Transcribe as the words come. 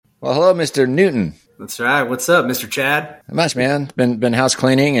Well, hello, Mr. Newton. That's right. What's up, Mr. Chad? Not much, man. Been house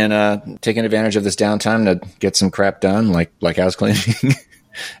cleaning and taking advantage of this downtime to get some crap done, like house cleaning.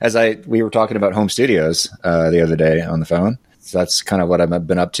 We were talking about home studios the other day on the phone. So that's kind of what I've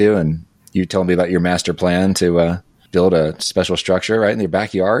been up to. And you told me about your master plan to build a special structure right in your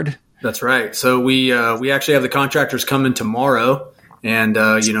backyard. That's right. So we actually have the contractors coming tomorrow. And,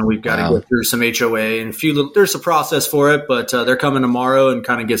 we've got to go through some HOA and there's a process for it, but they're coming tomorrow and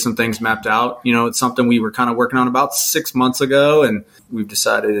kind of get some things mapped out. You know, it's something we were kind of working on about 6 months ago, and we've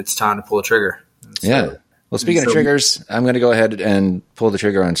decided it's time to pull the trigger. So, yeah. Well, speaking of triggers, I'm going to go ahead and pull the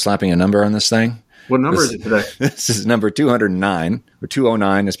trigger on slapping a number on this thing. What number is it today? This is number 209, or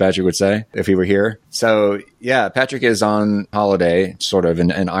 209, as Patrick would say, if he were here. So, yeah, Patrick is on holiday, sort of,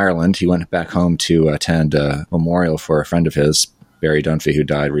 in Ireland. He went back home to attend a memorial for a friend of his, Barry Dunphy, who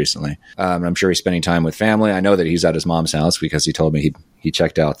died recently. I'm sure he's spending time with family. I know that he's at his mom's house because he told me he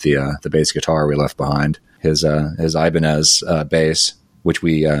checked out the bass guitar we left behind, his Ibanez bass, which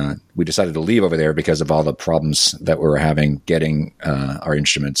we decided to leave over there because of all the problems that we were having getting our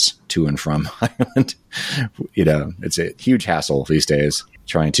instruments to and from Ireland. You know, it's a huge hassle these days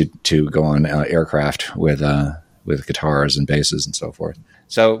trying to go on aircraft with guitars and basses and so forth.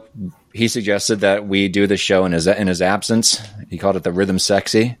 So he suggested that we do the show in his absence. He called it the Rhythm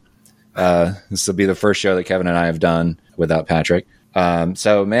Sexy. This will be the first show that Kevin and I have done without Patrick.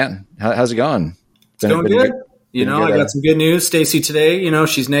 So, man, how's it going? It's going good. I got some good news. Stacy today,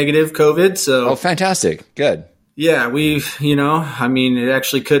 she's negative COVID. So, oh, fantastic. Good. Yeah, it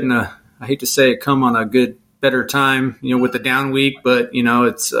actually couldn't, I hate to say it, come on a better time, with the down week, but,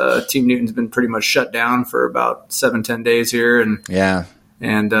 it's Team Newton's been pretty much shut down for about 7-10 days here. And yeah.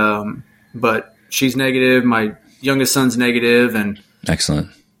 But she's negative. My youngest son's negative. And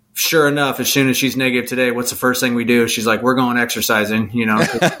excellent. Sure enough, as soon as she's negative today, what's the first thing we do? She's like, we're going exercising,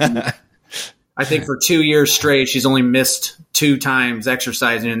 I think for 2 years straight, she's only missed 2 times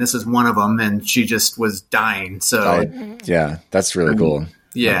exercising, and this is one of them, and she just was dying. So, yeah, that's really cool.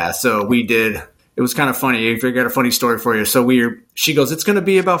 Yeah, so we did. It was kind of funny. I got a funny story for you. So she goes, it's going to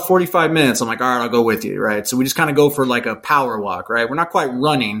be about 45 minutes. I'm like, all right, I'll go with you, right? So we just kind of go for like a power walk, right? We're not quite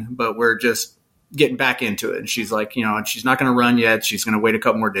running, but we're just getting back into it. And she's like, and she's not going to run yet. She's going to wait a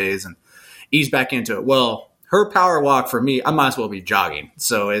couple more days and ease back into it. Well, her power walk for me, I might as well be jogging.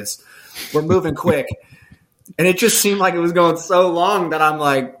 So we're moving quick. And it just seemed like it was going so long that I'm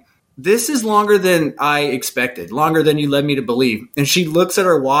like, this is longer than I expected, longer than you led me to believe. And she looks at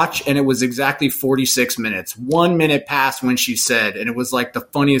her watch, and it was exactly 46 minutes. 1 minute passed when she said, and it was like the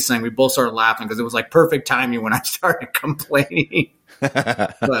funniest thing. We both started laughing because it was like perfect timing when I started complaining.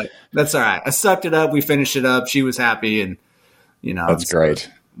 But that's all right. I sucked it up. We finished it up. She was happy, and that's great.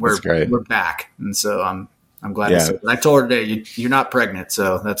 We're back, and so I'm glad to say that. I told her today, you're not pregnant,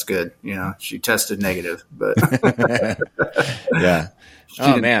 so that's good. She tested negative, but yeah. She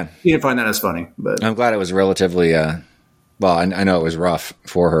didn't find that as funny, but I'm glad it was relatively. I know it was rough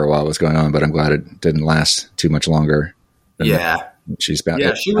for her while it was going on, but I'm glad it didn't last too much longer. She's been.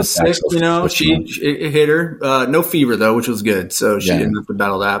 Yeah, she was sick. It hit her. No fever though, which was good. So she didn't have to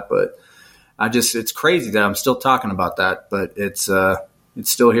battle that. But it's crazy that I'm still talking about that, but it's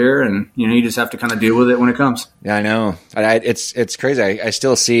still here, and you just have to kind of deal with it when it comes. Yeah, I know. It's crazy. I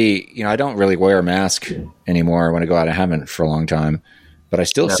still see. I don't really wear a mask anymore when I go out. I haven't for a long time. But I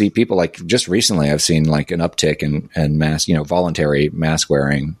still see people, like just recently I've seen like an uptick in mask, voluntary mask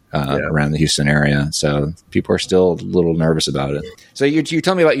wearing around the Houston area. So people are still a little nervous about it. So you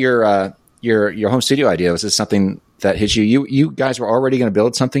tell me about your home studio idea. Was this something that hit you? You guys were already going to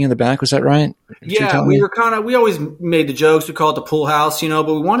build something in the back. Was that right? Yeah, we always made the jokes. We call it the pool house, but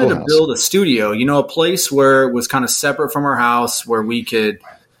we wanted to build a studio, a place where it was kind of separate from our house where we could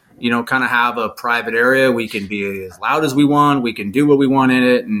kind of have a private area. We can be as loud as we want. We can do what we want in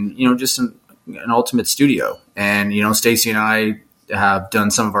it, and just an ultimate studio. And Stacy and I have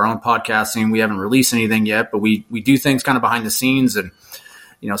done some of our own podcasting. We haven't released anything yet, but we do things kind of behind the scenes. And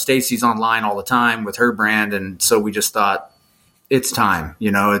Stacy's online all the time with her brand, and so we just thought it's time.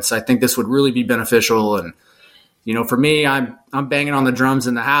 I think this would really be beneficial. And for me, I'm banging on the drums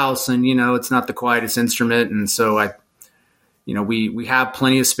in the house, and it's not the quietest instrument, and so we have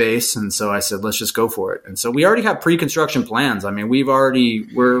plenty of space, and so I said, let's just go for it. And so we already have pre-construction plans. I mean,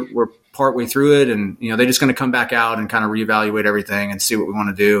 we're partway through it, and they're just going to come back out and kind of reevaluate everything and see what we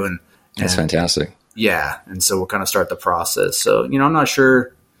want to do. And that's fantastic. Yeah, and so we'll kind of start the process. So I'm not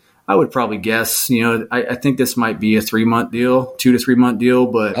sure. I would probably guess. I think this might be a 3-month deal, 2 to 3 month deal.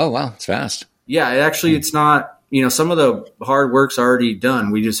 But oh wow, it's fast. Yeah, it's not. Some of the hard work's already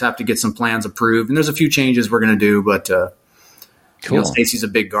done. We just have to get some plans approved, and there's a few changes we're going to do, but. Cool. Stacy's a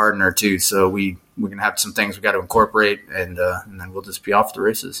big gardener too, so we're gonna have some things we got to incorporate, and then we'll just be off the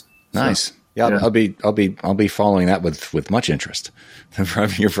races. Nice. So, yeah, I'll be following that with much interest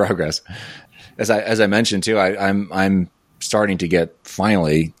from your progress. As I mentioned too, I'm starting to get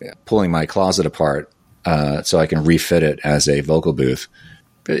finally pulling my closet apart so I can refit it as a vocal booth.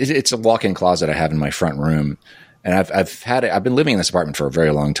 It's a walk-in closet I have in my front room. And I've been living in this apartment for a very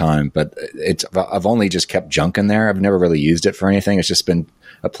long time, but I've only just kept junk in there. I've never really used it for anything. It's just been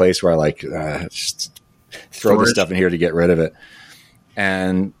a place where I just throw the stuff in here to get rid of it.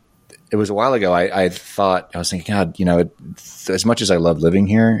 And it was a while ago. I was thinking, God, as much as I love living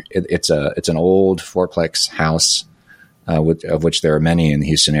here, it's an old fourplex house, of which there are many in the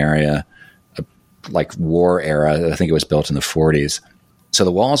Houston area, like war era. I think it was built in the 40s. So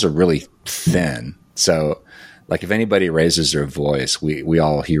the walls are really thin. So like if anybody raises their voice, we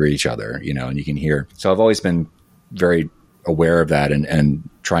all hear each other, and you can hear. So I've always been very aware of that and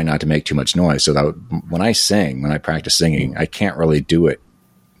try not to make too much noise. So that when I practice singing, I can't really do it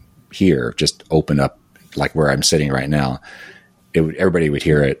here, just open up like where I'm sitting right now. Everybody would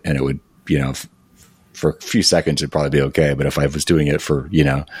hear it, and it would, for a few seconds, it'd probably be okay. But if I was doing it for,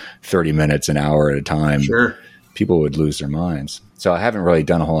 30 minutes, an hour at a time, sure, people would lose their minds. So I haven't really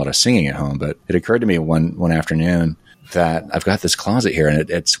done a whole lot of singing at home, but it occurred to me one afternoon that I've got this closet here, and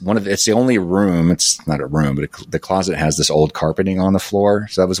it's the only room. It's not a room, but the closet has this old carpeting on the floor.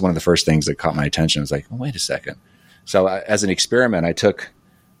 So that was one of the first things that caught my attention. I was like, oh, wait a second. So as an experiment, I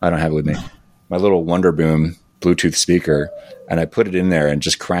don't have it with me, my little Wonder Boom Bluetooth speaker, and I put it in there and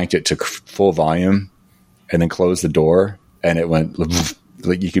just cranked it to full volume and then closed the door, and it went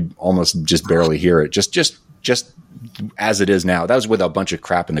like you could almost just barely hear it. Just as it is now. That was with a bunch of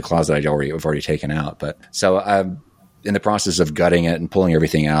crap in the closet I've already taken out. But so I'm in the process of gutting it and pulling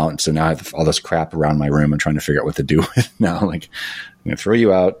everything out. And so now I have all this crap around my room and trying to figure out what to do with it now. Like, I'm going to throw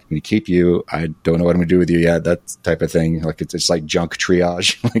you out. I'm going to keep you. I don't know what I'm going to do with you yet. That type of thing. Like it's like junk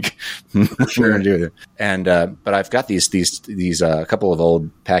triage. Like what we're going to do with it. And, but I've got these couple of old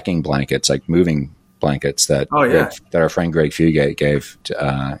packing blankets, like moving blankets that our friend Greg Fugate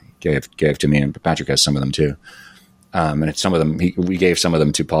gave to me, and Patrick has some of them too. And some of them, we gave some of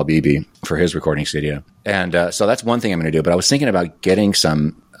them to Paul Beebe for his recording studio. And so that's one thing I'm going to do. But I was thinking about getting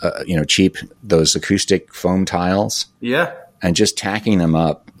some, cheap, those acoustic foam tiles. Yeah. And just tacking them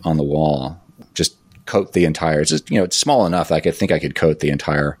up on the wall. Just coat the entire, it's just, it's small enough that I think I could coat the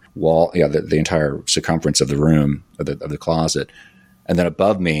entire wall, the entire circumference of the room, of the closet. And then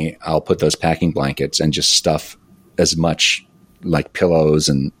above me, I'll put those packing blankets and just stuff as much like pillows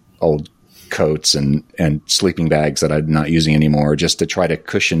and old coats and sleeping bags that I'm not using anymore, just to try to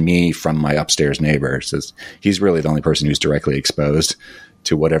cushion me from my upstairs neighbor. So he's really the only person who's directly exposed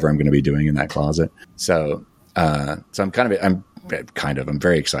to whatever I'm going to be doing in that closet. So I'm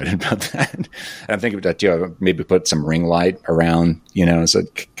very excited about that. And I'm thinking about maybe put some ring light around, so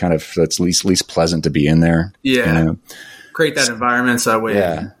it's least pleasant to be in there. Yeah. Create that environment so that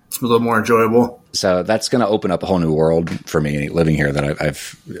way it's a little more enjoyable. So that's going to open up a whole new world for me living here,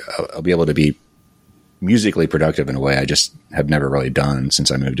 that I'll be able to be musically productive in a way I just have never really done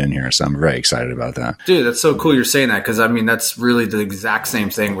since I moved in here. So I'm very excited about that. Dude, that's so cool you're saying that, because that's really the exact same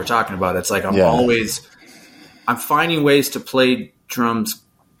thing we're talking about. It's like I'm finding ways to play drums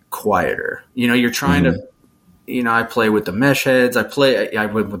quieter. You're trying to, I play with the mesh heads. I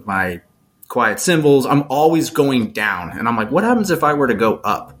with my quiet cymbals. I'm always going down, and I'm like, what happens if I were to go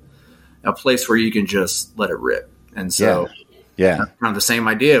up? A place where you can just let it rip. And so kind of the same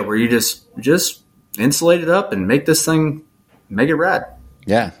idea where you just insulate it up and make this thing, make it rad.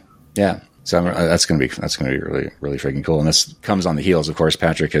 Yeah. Yeah. So that's going to be really, really freaking cool. And this comes on the heels. Of course,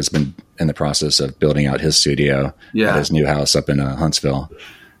 Patrick has been in the process of building out his studio at his new house up in Huntsville,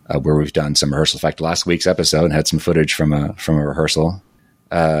 where we've done some rehearsal. In fact, last week's episode had some footage from a rehearsal.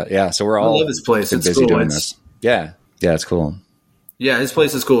 So we're all, I love his place. It's busy cool. doing this. Yeah. Yeah. It's cool. Yeah, his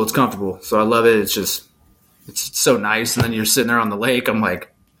place is cool. It's comfortable. So I love it. It's so nice. And then you're sitting there on the lake. I'm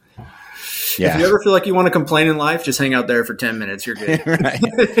like, if you ever feel like you want to complain in life, just hang out there for 10 minutes. You're good.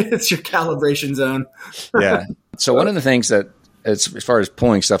 It's your calibration zone. Yeah. So one of the things that, as far as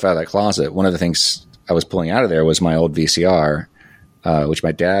pulling stuff out of that closet, one of the things I was pulling out of there was my old VCR, which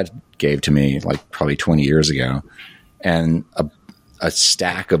my dad gave to me like probably 20 years ago. And a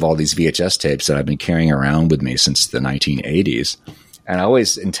stack of all these VHS tapes that I've been carrying around with me since the 1980s. And I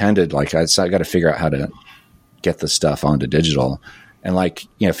always intended, I got to figure out how to get the stuff onto digital. And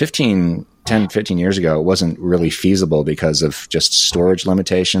 10, 15 years ago, it wasn't really feasible because of just storage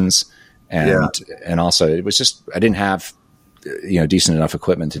limitations. And also it was just, I didn't have, decent enough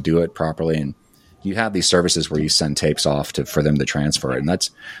equipment to do it properly. And you have these services where you send tapes off for them to transfer it. And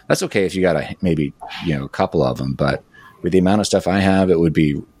that's okay if you got maybe, a couple of them, but with the amount of stuff I have, it would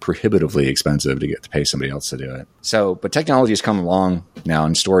be prohibitively expensive to pay somebody else to do it. So, but technology has come along now,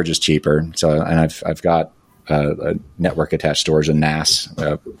 and storage is cheaper. So, and I've got a network attached storage, a NAS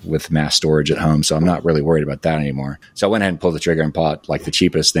with mass storage at home. So I'm not really worried about that anymore. So I went ahead and pulled the trigger and bought like the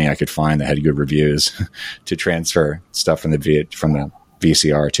cheapest thing I could find that had good reviews to transfer stuff from the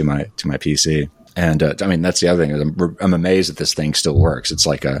VCR to my PC. And I mean, that's the other thing. I'm amazed that this thing still works. It's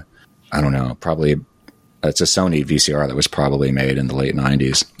like it's a Sony VCR that was probably made in the late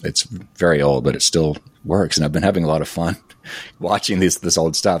 90s. It's very old, but it still works. And I've been having a lot of fun watching this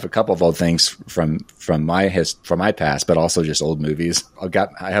old stuff. A couple of old things from my past, but also just old movies.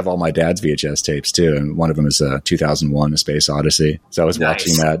 I have all my dad's VHS tapes too, and one of them is 2001: A Space Odyssey. So I was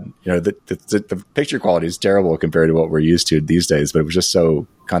watching that. The picture quality is terrible compared to what we're used to these days, but it was just so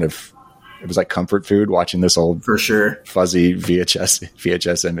kind of. It was like comfort food watching this old, for sure, fuzzy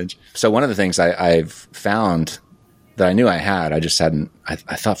VHS image. So one of the things I've found that I knew I had, I just hadn't. I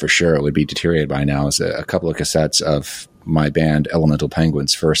thought for sure it would be deteriorated by now. Is a couple of cassettes of my band Elemental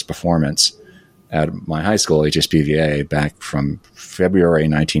Penguin's first performance at my high school, HSPVA, back from February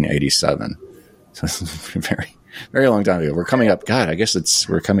 1987. So it's a very, very long time ago. We're coming up. God, I guess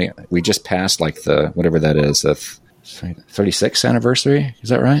we just passed like whatever that is, the 36th anniversary. Is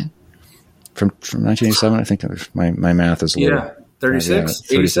that right? From 1987, I think that was, my math is a little 36,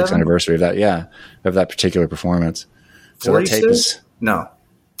 36th anniversary of that. Yeah, of that particular performance. So 46? that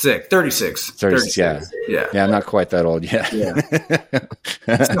tape is 36. 36. Yeah. I'm not quite that old yet. Yeah.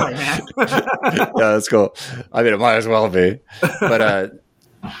 Sorry, man. Yeah, that's cool. I mean, it might as well be. But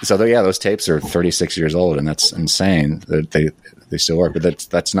those tapes are 36 years old, and that's insane. They still work. But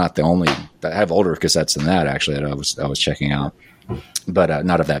that's not the only. I have older cassettes than that actually that I was checking out. But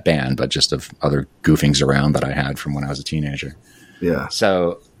not of that band, but just of other goofings around that I had from when I was a teenager. Yeah.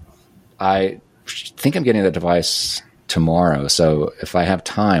 So I think I'm getting that device tomorrow. So if I have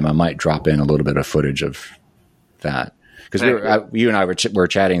time, I might drop in a little bit of footage of that. Because you and I were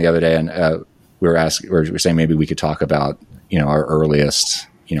chatting the other day, and we were saying maybe we could talk about our earliest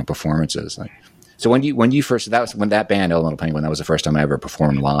performances. So when that band Elemental Penguin, that was the first time I ever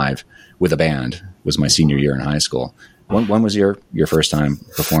performed live with a band. Was my senior year in high school. When was your first time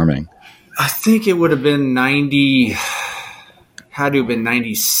performing? I think it would have been 90. Had to have been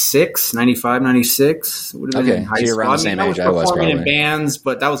 96, 95, 96. It would have been in high school. So you're around the same age I was probably. In bands,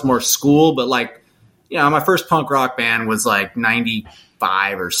 but that was more school. But my first punk rock band was like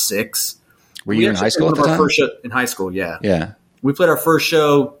 95 or 6. Were you in high school at the time? First show, in high school, yeah. Yeah. We played our first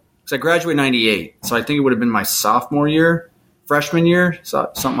show because I graduated in 98. So I think it would have been my sophomore year, freshman year,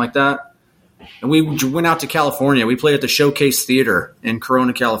 something like that. And we went out to California. We played at the Showcase Theater in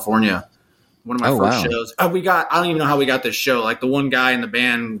Corona, California. One of my first shows. I don't even know how we got this show. Like the one guy in the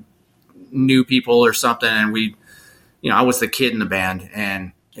band knew people or something. And I was the kid in the band,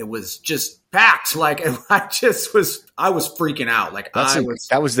 and it was just packed. Like I was freaking out. Like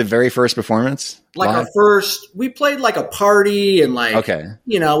that was the very first performance. Like we played like a party and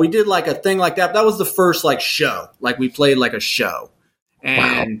we did like a thing like that. That was the first like show. Like we played like a show.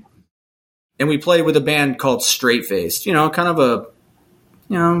 And And we played with a band called Straight Faced, kind of a,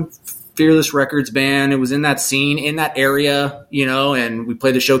 Fearless Records band. It was in that scene, in that area, and we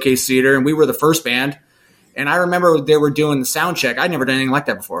played the Showcase Theater, and we were the first band. And I remember they were doing the sound check. I'd never done anything like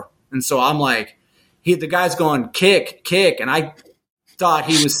that before. And so I'm like, the guy's going, kick, kick. And I thought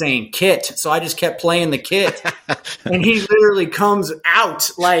he was saying kit. So I just kept playing the kit. And he literally comes out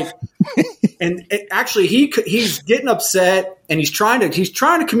actually he's getting upset, and he's trying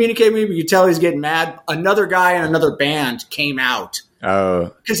to communicate with me, but you tell he's getting mad. Another guy in another band came out.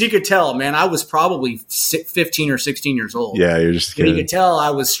 Oh, because he could tell, man, I was probably 15 or 16 years old. Yeah, you're just kidding. And he could tell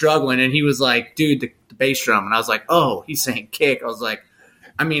I was struggling, and he was like, dude, the bass drum. And I was like, oh, he's saying kick. I was like,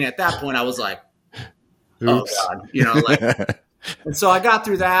 at that point I was like, oops. Oh God, and so I got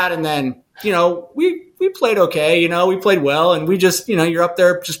through that, and then, we played okay, we played well, and we just, you're up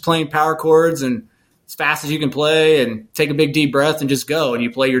there just playing power chords and as fast as you can play, and take a big deep breath and just go, and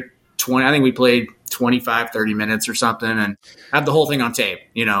you play your 20, I think we played 25, 30 minutes or something, and have the whole thing on tape,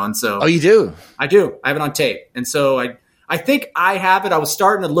 and so. Oh, you do? I do. I have it on tape. And so I think I have it. I was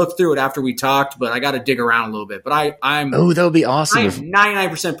starting to look through it after we talked, but I got to dig around a little bit. But I'm. Oh, that would be awesome. I'm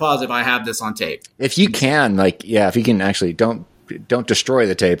 99% positive I have this on tape. If you can, if you can actually don't destroy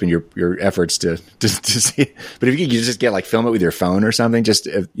the tape in your efforts to see. But if you could just get film it with your phone or something, just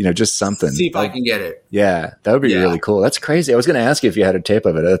something. See if I can get it. Yeah, that would be really cool. That's crazy. I was going to ask you if you had a tape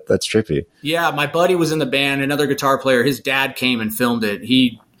of it. That's trippy. Yeah, my buddy was in the band. Another guitar player. His dad came and filmed it.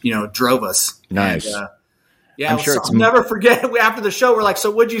 He drove us. Nice. And, I'm sure I'll never forget. After the show, we're like,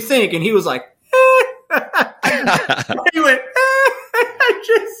 "So what'd you think?" And he was like, he went,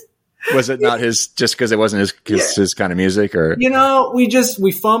 Was it not his, just because it wasn't his kind of music, or?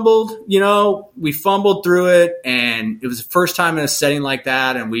 We fumbled, we fumbled through it, and it was the first time in a setting like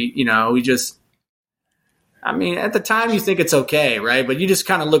that. And at the time you think it's okay, right? But you just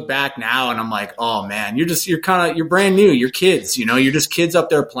kind of look back now and I'm like, oh man, you're brand new. You're kids, you're just kids up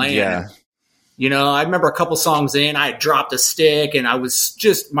there playing. Yeah. I remember a couple songs in, I dropped a stick and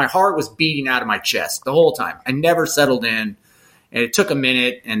my heart was beating out of my chest the whole time. I never settled in, and it took a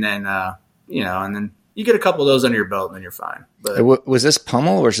minute, and then, and then you get a couple of those under your belt and then you're fine. But was this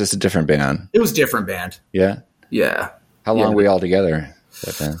Pummel, or was this a different band? It was a different band. Yeah. Yeah. How long were we all together?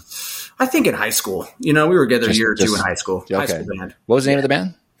 That band? I think in high school. We were together a year or two in high school. Okay. High school band. What was the name of the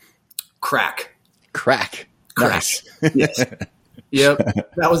band? Crack. Nice. Yes. Yep.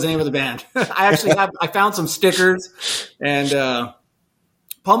 That was the name of the band. I found some stickers, and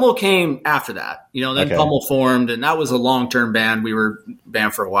Pummel came after that. Then Pummel formed, and that was a long-term band. We were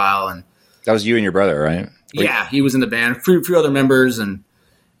band for a while, and that was you and your brother, right? Yeah, he was in the band. A few other members, and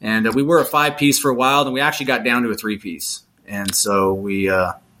we were a 5-piece for a while. Then we actually got down to a 3-piece, and so we.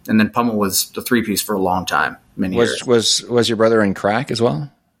 And then Pummel was the 3-piece for a long time, many years. Was your brother in Crack as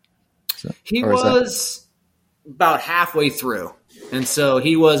well? He was about halfway through. And so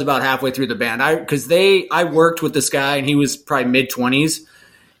he was about halfway through the band. I worked with this guy, and he was probably mid-20s.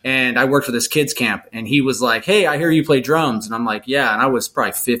 And I worked for this kids camp, and he was like, "Hey, I hear you play drums." And I'm like, "Yeah." And I was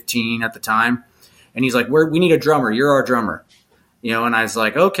probably 15 at the time. And he's like, "We need a drummer. You're our drummer." And I was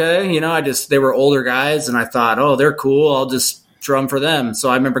like, "Okay." They were older guys, and I thought, "Oh, they're cool. I'll just drum for them." So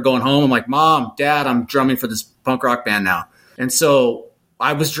I remember going home. I'm like, "Mom, Dad, I'm drumming for this punk rock band now." And so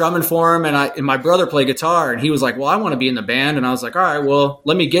I was drumming for him, and my brother played guitar, and he was like, "Well, I want to be in the band." And I was like, "All right, well,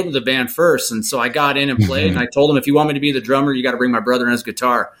 let me get into the band first." And so I got in and played, and I told him, "If you want me to be the drummer, you got to bring my brother in his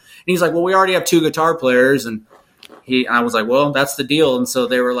guitar." And he's like, "Well, we already have 2 guitar players." And I was like, "Well, that's the deal." And so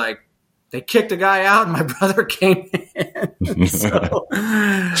they were like, they kicked a guy out, and my brother came in. So,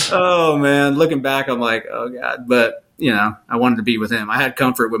 oh man, looking back, I'm like, oh God, but I wanted to be with him. I had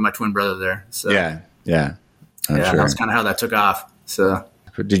comfort with my twin brother there. So yeah. Sure. That's kind of how that took off. So,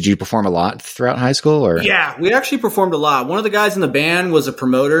 did you perform a lot throughout high school, or? Yeah, we actually performed a lot. One of the guys in the band was a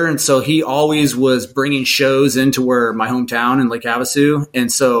promoter, and so he always was bringing shows into my hometown in Lake Havasu.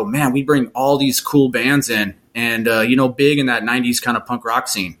 And so, man, we bring all these cool bands in, and big in that 90s kind of punk rock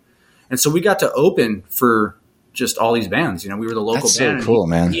scene. And so we got to open for just all these bands. We were the local band. That's so cool,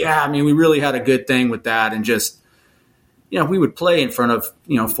 man. Yeah, we really had a good thing with that, and just we would play in front of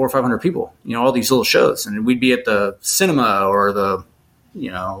 400 or 500 people. All these little shows, and we'd be at the cinema or the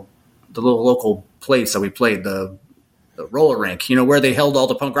little local place that we played, the roller rink, where they held all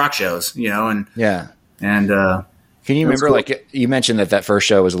the punk rock shows. And yeah, and can you remember? Cool. Like you mentioned that first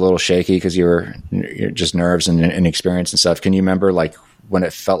show was a little shaky because you're just nerves and inexperience and stuff. Can you remember when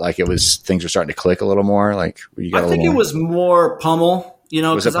it felt like things were starting to click a little more? Like I think it was more Pummel,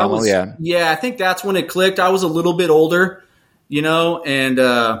 Was it Pummel? Yeah, I think that's when it clicked. I was a little bit older, and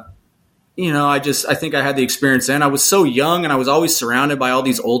I think I had the experience then. I was so young, and I was always surrounded by all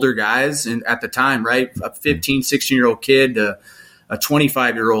these older guys. And at the time, right, a 15, 16-year-old kid to a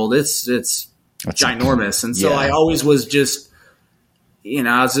 25-year-old, it's ginormous. And so I always was just,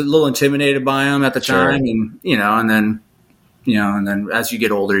 I was a little intimidated by them at the time, and and then as you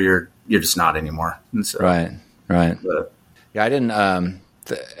get older, you're just not anymore. And so, right. But, yeah, I didn't.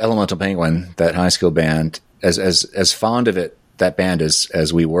 The Elemental Penguin, that high school band, as fond of that band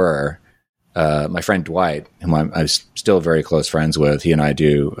as we were. My friend Dwight, whom I'm still very close friends with, he and I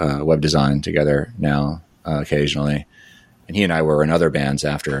do web design together now occasionally, and he and I were in other bands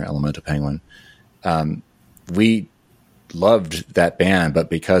after Elemental Penguin. We loved that band, but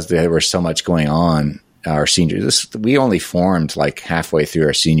because there was so much going on, we only formed like halfway through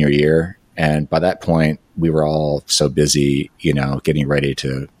our senior year, and by that point we were all so busy, getting ready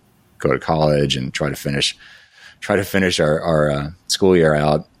to go to college and try to finish our school year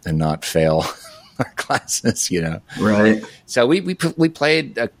out and not fail our classes, Right. So we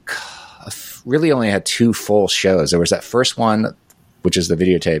played really only had 2 full shows. There was that first one, which is the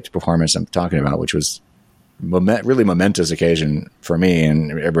videotaped performance I'm talking about, which was really momentous occasion for me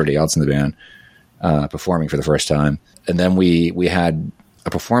and everybody else in the band, performing for the first time. And then we had a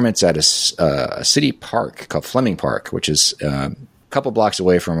performance at a city park called Fleming Park, which is couple blocks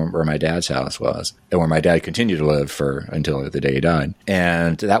away from where my dad's house was, and where my dad continued to live until the day he died.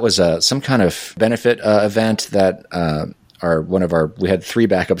 And that was some kind of benefit event that we had 3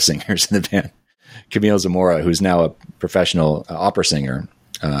 backup singers in the band. Camille Zamora, who's now a professional opera singer,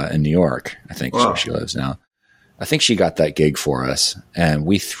 in New York. I think is where she lives now. I think she got that gig for us, and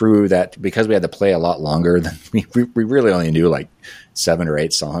we threw that because we had to play a lot longer than we really only knew like 7 or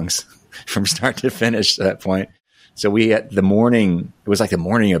 8 songs from start to finish at that point. So we it was like the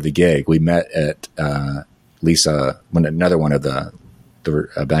morning of the gig. We met at another one of the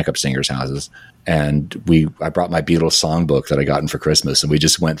backup singers' houses, and I brought my Beatles songbook that I gotten for Christmas, and we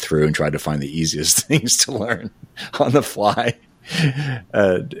just went through and tried to find the easiest things to learn on the fly.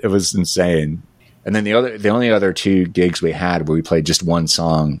 It was insane. And then the only other 2 gigs we had where we played just one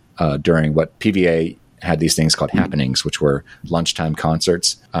song during what PVA had these things called happenings, which were lunchtime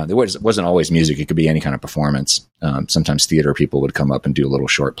concerts. There wasn't always music. It could be any kind of performance. Sometimes theater people would come up and do little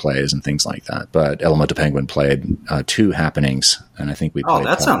short plays and things like that. But Elemental Penguin played 2 happenings, and I think we played. Oh,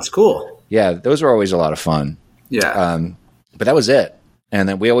 that sounds cool. Yeah, those were always a lot of fun. Yeah. But that was it. And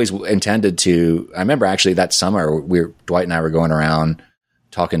then we always intended to, I remember actually that summer, Dwight and I were going around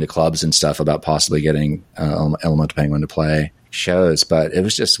talking to clubs and stuff about possibly getting Elemental Penguin to play shows, but it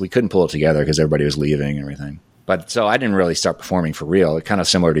was just, we couldn't pull it together because everybody was leaving and everything. But so I didn't really start performing for real. Kind of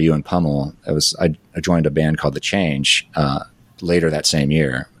similar to you and Pummel. I joined a band called The Change later that same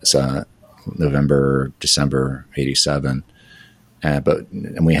year. It's November, December '87.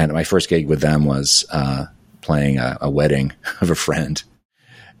 And we had, my first gig with them was playing a wedding of a friend.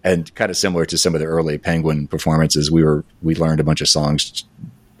 And kind of similar to some of the early Penguin performances, we learned a bunch of songs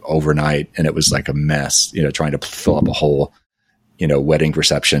overnight, and it was like a mess, trying to fill up a whole, wedding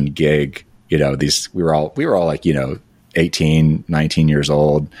reception gig. We were all like, 18, 19 years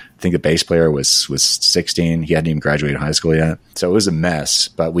old. I think the bass player was 16. He hadn't even graduated high school yet. So it was a mess,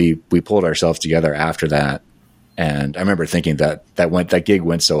 but we pulled ourselves together after that. And I remember thinking that gig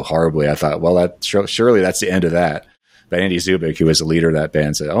went so horribly. I thought, well, surely that's the end of that. But Andy Zubik, who was the leader of that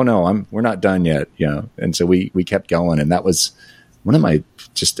band, said, "Oh no, we're not done yet." And so we kept going, and that was one of my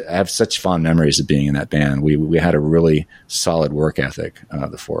I have such fond memories of being in that band. We had a really solid work ethic,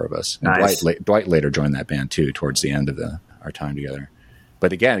 the 4 of us. And nice. Dwight later joined that band too, towards the end of our time together.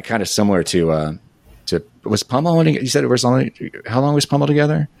 But again, kind of similar to was Pummel? You said it was only, how long was Pummel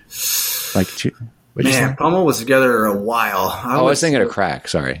together? Like 2. Man, Pummel was together a while. I was thinking of Crack.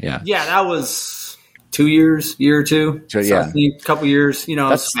 Sorry, yeah. Yeah, that was 2 years, year or two. So yeah, a couple years.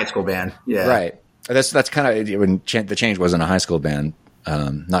 It's a high school band. Yeah, right. That's kind of when The Change wasn't a high school band,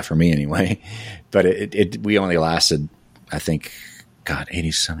 not for me anyway. But we only lasted, I think,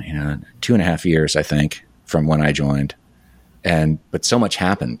 80-something, 2.5 years, I think, from when I joined. But so much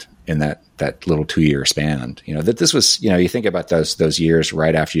happened in that little 2-year span. That this was, you think about those years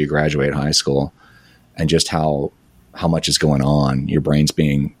right after you graduate high school, and just how much is going on. Your brain's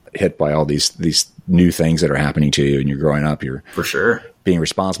being hit by all these new things that are happening to you, and you're growing up. You're for sure being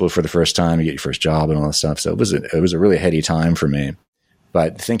responsible for the first time. You get your first job and all that stuff. So it was a really heady time for me.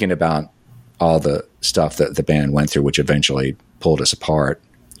 But thinking about all the stuff that the band went through, which eventually pulled us apart,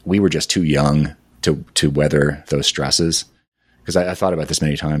 we were just too young to weather those stresses. Because I thought about this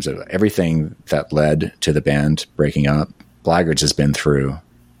many times. That everything that led to the band breaking up, Blackguards has been through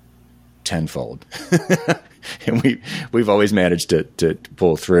tenfold. And we've always managed to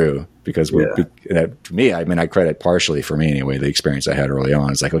pull through because to me, I credit partially for me anyway, the experience I had early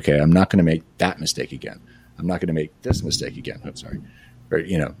on. It's like, okay, I'm not going to make that mistake again. I'm not going to make this mistake again. I'm sorry. Or,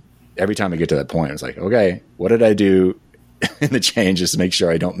 every time I get to that point, it's like, okay, what did I do in the changes to make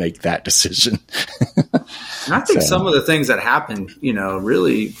sure I don't make that decision? And I think some of the things that happen,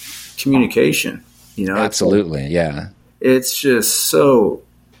 really communication, absolutely. Yeah. It's just so,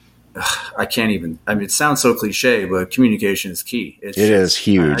 I can't even, it sounds so cliche, but communication is key. It is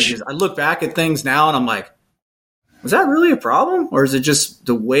huge. I look back at things now and I'm like, was that really a problem? Or is it just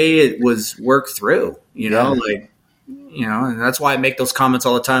the way it was worked through, and that's why I make those comments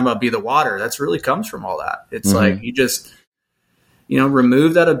all the time about Be the Water. That's really comes from all that. It's like, you just,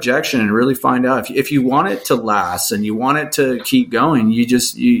 remove that objection and really find out if you want it to last and you want it to keep going,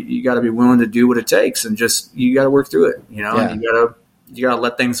 you got to be willing to do what it takes, and just, you got to work through it, and you gotta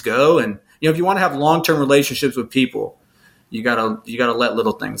let things go. And, if you want to have long-term relationships with people, you gotta let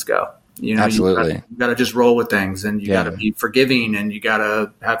little things go. Absolutely. You gotta just roll with things, and you gotta be forgiving, and you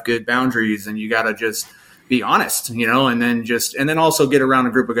gotta have good boundaries, and you gotta just be honest, and then also get around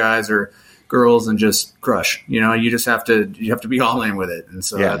a group of guys or girls and just crush, you have to be all in with it. And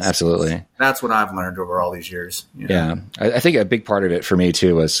so absolutely. That's what I've learned over all these years. Yeah. I think a big part of it for me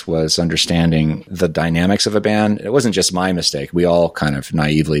too was understanding the dynamics of a band. It wasn't just my mistake. We all kind of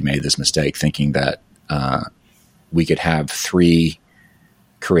naively made this mistake thinking that we could have 3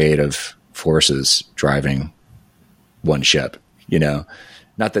 creative forces driving one ship,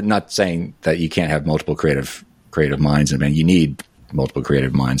 not saying that you can't have multiple creative minds in a band. You need multiple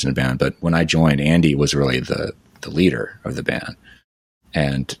creative minds in a band. But when I joined, Andy was really the leader of the band.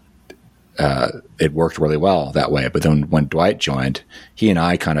 And it worked really well that way. But then when Dwight joined, he and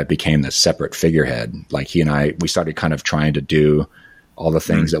I kind of became the separate figurehead. Like he and I, we started kind of trying to do all the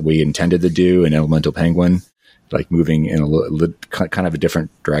things that we intended to do in Elemental Penguin, like moving in kind of a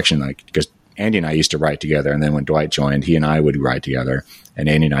different direction. Like, because Andy and I used to write together, and then when Dwight joined, he and I would write together, and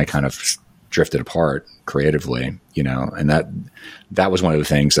Andy and I kind of drifted apart creatively, and that was one of the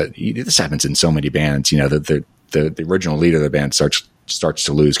things that this happens in so many bands, that the original leader of the band starts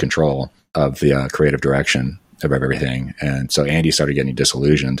to lose control of the creative direction of everything. And so Andy started getting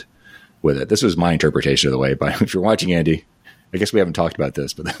disillusioned with it. This was my interpretation of the way, but if you're watching Andy, I guess we haven't talked about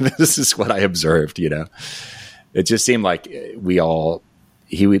this, but this is what I observed, It just seemed like he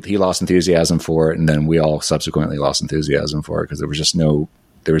lost enthusiasm for it, and then we all subsequently lost enthusiasm for it because there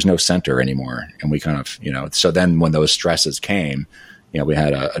was no center anymore. And we kind of, so then when those stresses came, we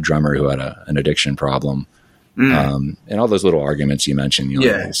had a drummer who had an addiction problem. And all those little arguments you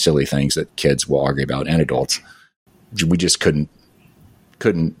mentioned, silly things that kids will argue about and adults. We just couldn't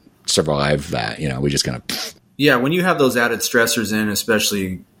survive that, we just kind of. Yeah. When you have those added stressors in,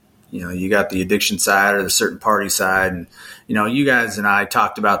 especially, you got the addiction side or the certain party side. And, you guys and I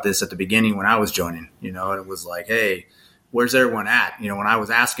talked about this at the beginning when I was joining, and it was like, hey, where's everyone at? When I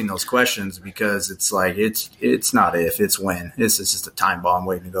was asking those questions, because it's like, it's not if, it's when. It's just a time bomb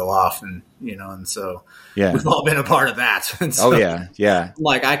waiting to go off. And, and so we've all been a part of that. And so, yeah.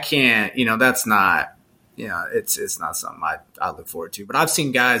 Like, I can't, that's not, it's not something I look forward to. But I've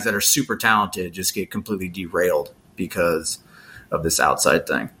seen guys that are super talented just get completely derailed because of this outside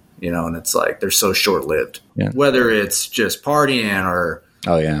thing, and it's like, they're so short-lived, whether it's just partying or,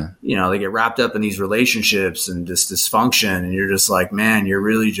 they get wrapped up in these relationships and just dysfunction. And you're just like, man, you're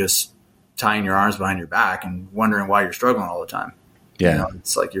really just tying your arms behind your back and wondering why you're struggling all the time. Yeah.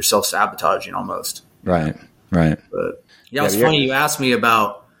 It's like you're self-sabotaging almost. Right. But it was funny. You asked me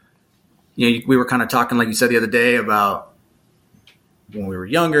about, we were kind of talking, like you said the other day, about when we were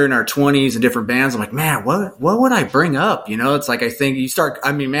younger in our 20s and different bands. I'm like, man, what would I bring up? It's like, I think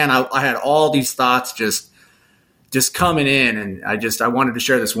I had all these thoughts just coming in, and I wanted to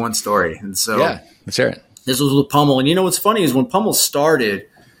share this one story. And so let's hear it. This was with Pummel. And what's funny is when Pummel started,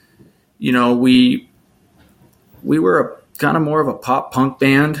 we were a kind of more of a pop punk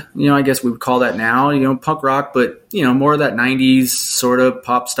band, I guess we would call that now, punk rock, but more of that 90s sort of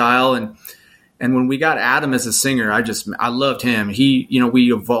pop style. And when we got Adam as a singer, I loved him. He,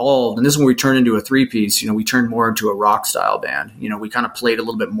 we evolved, and this is when we turned into a 3-piece. We turned more into a rock style band. We kind of played a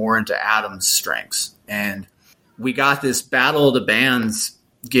little bit more into Adam's strengths. And we got this Battle of the Bands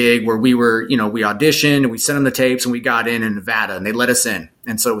gig where we were, we auditioned and we sent them the tapes, and we got in Nevada, and they let us in.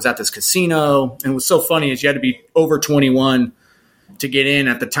 And so it was at this casino. And what's so funny is you had to be over 21 to get in.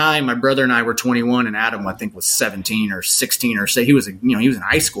 At the time, my brother and I were 21, and Adam, I think, was 17 or 16 or say he was, he was in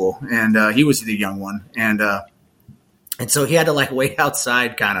high school, and he was the young one. And so he had to wait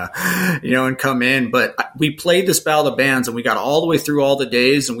outside kind of, and come in. But we played this Battle of the Bands, and we got all the way through all the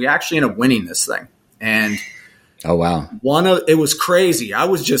days, and we actually ended up winning this thing. And oh, wow. It was crazy. I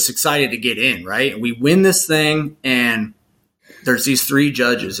was just excited to get in, right? And we win this thing, and there's these 3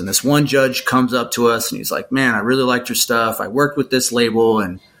 judges, and this one judge comes up to us, and he's like, man, I really liked your stuff. I worked with this label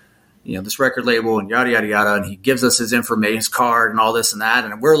and, this record label and yada, yada, yada. And he gives us his information, his card and all this and that.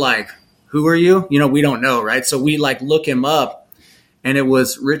 And we're like, who are you? We don't know, right? So we look him up, and it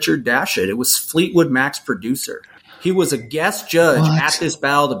was Richard Dashit. It was Fleetwood Mac's producer. He was a guest judge at this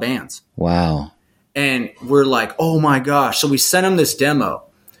Battle of the Bands. Wow. And we're like, oh my gosh. So we sent him this demo.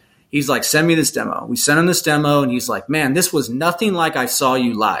 He's like, send me this demo. We sent him this demo, and he's like, man, this was nothing like I saw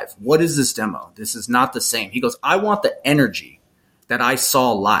you live. What is this demo? This is not the same. He goes, I want the energy that I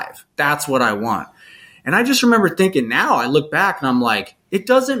saw live. That's what I want. And I just remember thinking, now I look back and I'm like, it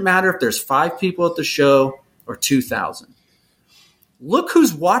doesn't matter if there's 5 people at the show or 2,000. Look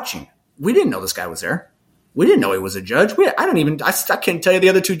who's watching. We didn't know this guy was there. We didn't know he was a judge. I can't tell you the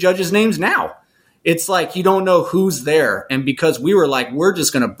other 2 judges' names now. It's like you don't know who's there. And because we were like, we're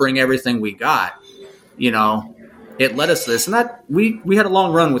just going to bring everything we got, it led us this. And that we had a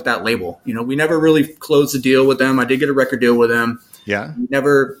long run with that label. We never really closed the deal with them. I did get a record deal with them. Yeah. We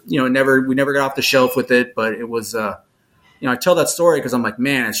never got off the shelf with it. But it was, I tell that story because I'm like,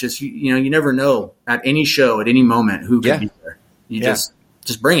 man, it's just, you never know at any show at any moment who can be there. You just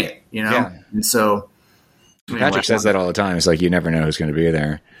bring it, Yeah. And so. Patrick says that all the time. It's like, you never know who's going to be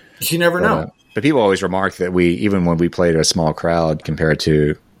there. You never know. But people always remark that even when we played a small crowd compared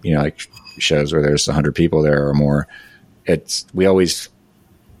to, shows where there's 100 people there or more, we always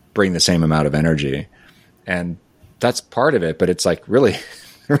bring the same amount of energy. And that's part of it, but it's like really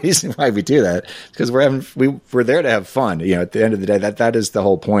the reason why we do that is because we're there to have fun. You know, at the end of the day, that is the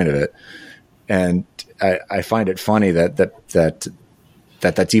whole point of it. And I find it funny that's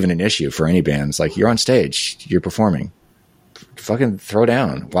even an issue for any band. It's like, you're on stage, you're performing, fucking throw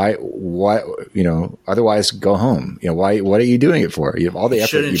down. Why, you know, otherwise go home. You know, what are you doing it for? You have all the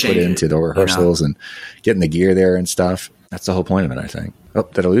effort you put into the rehearsals and getting the gear there and stuff. That's the whole point of it, I think. Oh,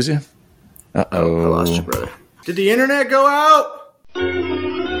 did I lose you? Uh-oh. I lost you, brother. Did the internet go out?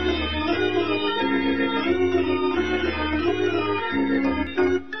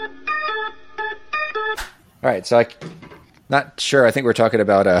 All right, so not sure. I think we're talking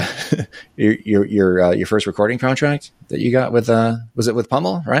about your first recording contract that you got with was it with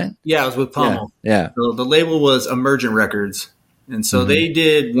Pummel, right? Yeah, it was with Pummel. Yeah. So the label was Emergent Records, and so they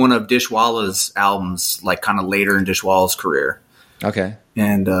did one of Dishwalla's albums, like kind of later in Dishwalla's career. Okay.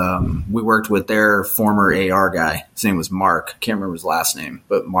 And we worked with their former AR guy. His name was Mark. Can't remember his last name,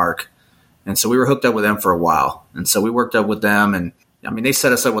 but Mark. And so we were hooked up with them for a while. And so we worked up with them, and I mean, they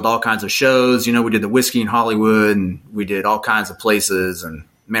set us up with all kinds of shows. You know, we did the Whiskey in Hollywood, and we did all kinds of places. And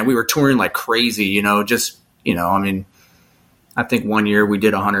man, we were touring like crazy, you know, I mean, I think one year we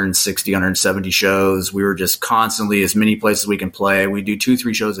did 160, 170 shows. We were just constantly as many places we can play. We do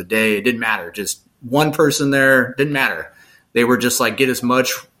 2-3 shows a day. It didn't matter. Just one person there. Didn't matter. They were just like, get as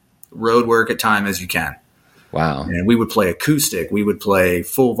much road work at time as you can. Wow. And we would play acoustic. We would play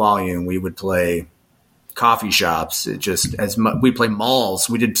full volume. We would play coffee shops. We play malls.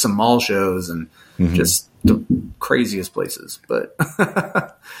 We did some mall shows and just the craziest places. But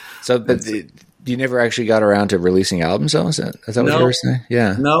you never actually got around to releasing albums, though? Is that what you were saying?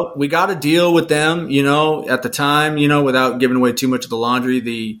 Yeah. No, we got a deal with them, you know, at the time, you know, without giving away too much of the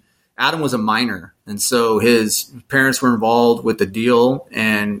laundry. Adam was a minor, and so his parents were involved with the deal,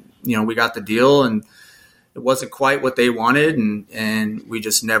 and, you know, we got the deal, and it wasn't quite what they wanted, and we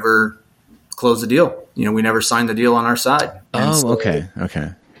just never closed the deal. You know, we never signed the deal on our side. Okay.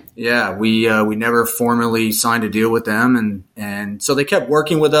 Yeah, we never formally signed a deal with them, and so they kept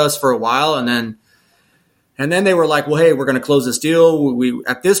working with us for a while, and then they were like, well, hey, we're going to close this deal.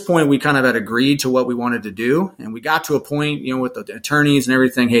 At this point, we kind of had agreed to what we wanted to do, and we got to a point, you know, with the attorneys and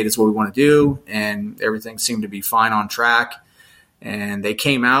everything, hey, this is what we want to do, and everything seemed to be fine on track. And they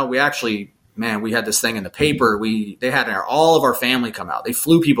came out. We actually, man, we had this thing in the paper. They had all of our family come out. They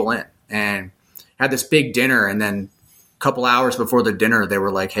flew people in and had this big dinner, and then a couple hours before the dinner, they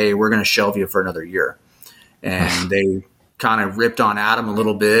were like, hey, we're going to shelve you for another year. And they kind of ripped on Adam a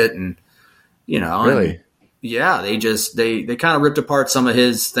little bit, and, you know. Really? Yeah, they kind of ripped apart some of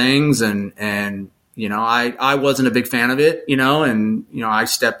his things, and you know, I wasn't a big fan of it, you know, and, you know, I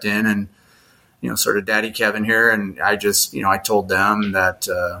stepped in and, you know, sort of Daddy Kevin here, and I just, you know, I told them that,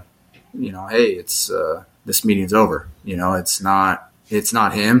 you know, hey, it's this meeting's over, you know, it's not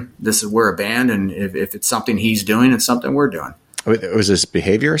him. We're a band, and if it's something he's doing, it's something we're doing. Was this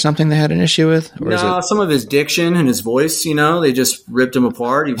behavior or something they had an issue with? Or no, some of his diction and his voice, you know, they just ripped him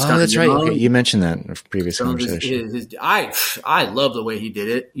apart. He was kind that's of right. Okay, you mentioned that in a previous conversation. I love the way he did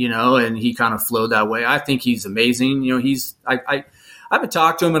it, you know, and he kind of flowed that way. I think he's amazing. You know, I haven't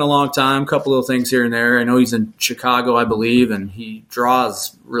talked to him in a long time, a couple of things here and there. I know he's in Chicago, I believe, and he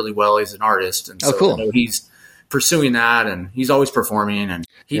draws really well. He's an artist. And so cool. I know he's pursuing that, and he's always performing. And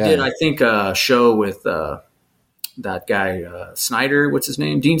he did, I think, a show with that guy, Snyder, what's his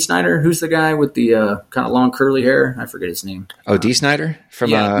name? Dean Snyder, who's the guy with the kind of long curly hair? I forget his name. Oh, Dee Snyder? Dee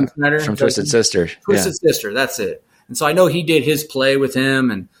Snyder from Twisted Sister. Twisted Sister, that's it. And so I know he did his play with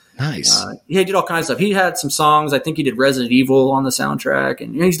him, and nice. He did all kinds of stuff. He had some songs. I think he did Resident Evil on the sowntrack,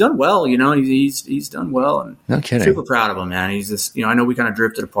 and, you know, he's done well. You know, he's done well, and no kidding. Super proud of him, man. He's just, you know, I know we kind of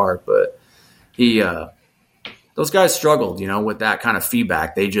drifted apart, but he those guys struggled, you know, with that kind of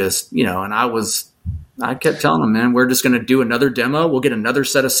feedback. They just, you know, and I kept telling them, man, we're just going to do another demo. We'll get another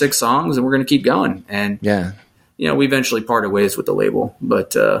set of 6 songs, and we're going to keep going. And, yeah, you know, we eventually parted ways with the label,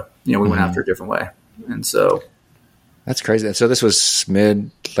 but, you know, we went after a different way. And so. That's crazy. So this was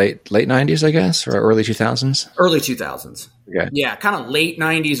late 90s, I guess, or early 2000s? Early 2000s. Okay. Yeah, kind of late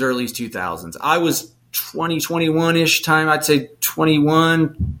 90s, early 2000s. I was 21-ish time. I'd say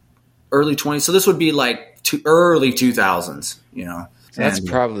 21, early 20. So this would be like early 2000s, you know. So that's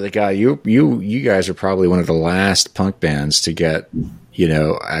probably the guy. You guys are probably one of the last punk bands to get, you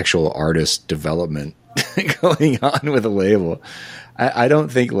know, actual artist development going on with a label. I don't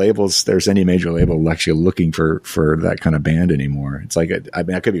think there's any major label actually looking for that kind of band anymore. It's like, I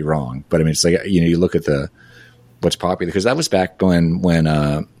mean, I could be wrong, but I mean, it's like, you know, you look at what's popular, because that was back when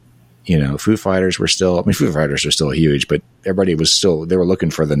you know, Foo Fighters were still, I mean, Foo Fighters are still huge, but everybody they were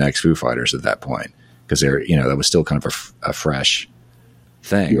looking for the next Foo Fighters at that point. because that was still kind of a fresh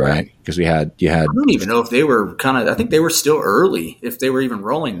thing, right? Because you had. I don't even know if they were I think they were still early, if they were even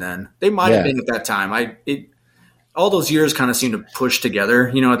rolling then. They might have been at that time. All those years kind of seem to push together,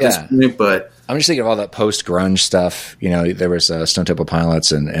 at this point. But I'm just thinking of all that post grunge stuff. There was Stone Temple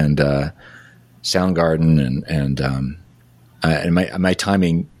Pilots and Soundgarden and my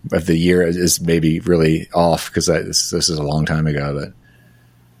timing of the year is maybe really off because this is a long time ago. But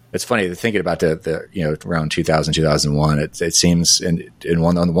it's funny thinking about the around 2000, 2001. It seems on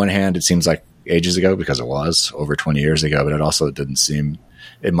the one hand it seems like ages ago because it was over 20 years ago, but it also didn't seem.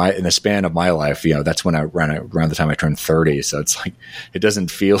 In the span of my life, that's when around the time I turned 30. So it's like, it doesn't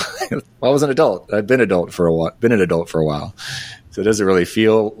feel, I was an adult. I've been an adult for a while. So it doesn't really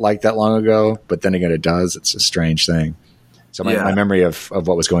feel like that long ago, but then again, it does. It's a strange thing. So my memory of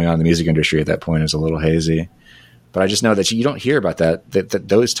what was going on in the music industry at that point is a little hazy, but I just know that you don't hear about that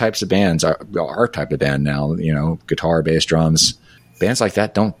those types of bands are our type of band now, guitar, bass, drums, bands like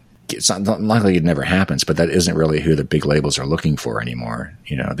that it's not likely it never happens, but that isn't really who the big labels are looking for anymore.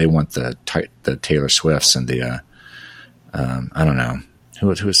 They want the Taylor Swifts and the I don't know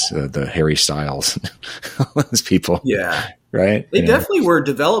who's the Harry Styles, all those people. Yeah, right. They definitely were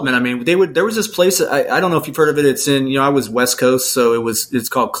development. I mean, there was this place. I don't know if you've heard of it. It's in I was West Coast, so it's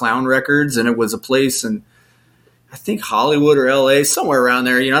called Clown Records, and it was a place in I think Hollywood or LA, somewhere around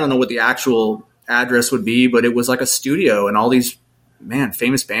there. I don't know what the actual address would be, but it was like a studio, and all these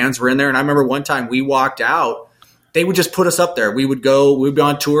famous bands were in there. And I remember one time we walked out, they would just put us up there. We'd be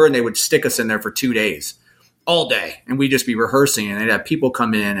on tour and they would stick us in there for 2 days, all day. And we'd just be rehearsing and they'd have people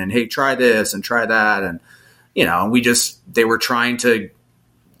come in and, hey, try this and try that. And, they were trying to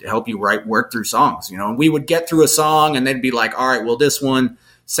help you work through songs, and we would get through a song and they'd be like, all right, well, this one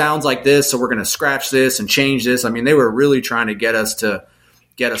sounds like this. So we're going to scratch this and change this. I mean, they were really trying to get us to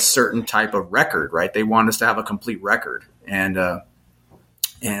get a certain type of record, right? They want us to have a complete record.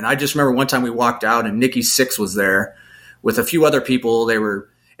 And I just remember one time we walked out and Nikki Sixx was there with a few other people.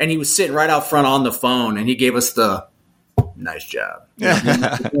 And he was sitting right out front on the phone and he gave us the nice job.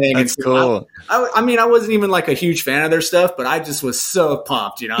 That's cool. I wasn't even like a huge fan of their stuff, but I just was so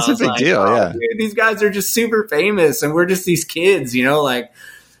pumped, It's a big deal. Yeah. Dude, these guys are just super famous and we're just these kids, like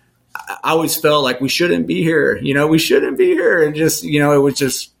I always felt like we shouldn't be here, we shouldn't be here. And just, it was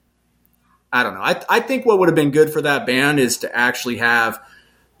just, I don't know. I think what would have been good for that band is to actually have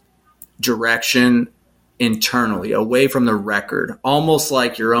direction internally away from the record, almost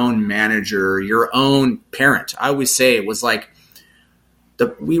like your own manager, your own parent. I always say it was like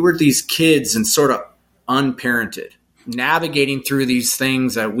we were these kids and sort of unparented, navigating through these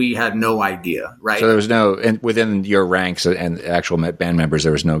things that we had no idea, right? So there was and within your ranks and actual band members,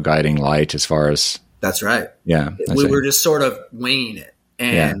 there was no guiding light as far as. That's right. Yeah. We were just sort of winging it.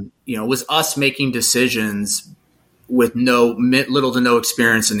 And, it was us making decisions with little to no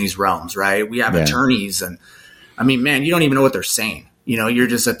experience in these realms, right? We have attorneys and I mean, man, you don't even know what they're saying. You're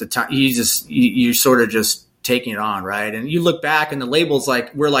just at the time, you're sort of just taking it on, right? And you look back and the label's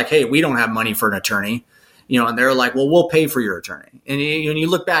like, we're like, hey, we don't have money for an attorney, and they're like, well, we'll pay for your attorney. And you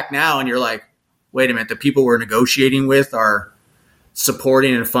look back now and you're like, wait a minute, the people we're negotiating with are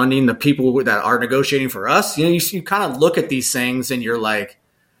supporting and funding the people that are negotiating for us. You kind of look at these things and you're like,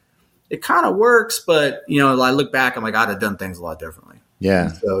 it kind of works, but I look back, I'm like, I'd have done things a lot differently.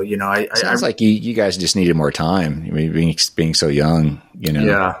 Yeah. So sounds like you guys just needed more time. I mean, being so young,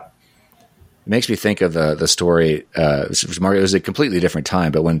 Yeah. It makes me think of the story. It was a completely different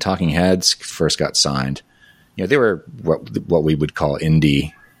time, but when Talking Heads first got signed, they were what we would call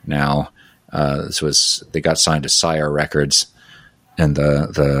indie now. They got signed to Sire Records in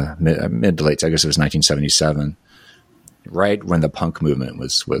the mid to late, I guess it was 1977, right when the punk movement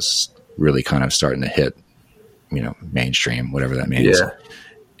was really kind of starting to hit, mainstream, whatever that means. Yeah.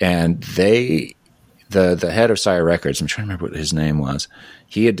 And the head of Sire Records, I'm trying to remember what his name was.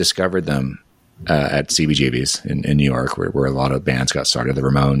 He had discovered them at CBGB's in New York, where a lot of bands got started. The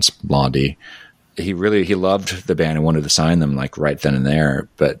Ramones, Blondie. He loved the band and wanted to sign them like right then and there.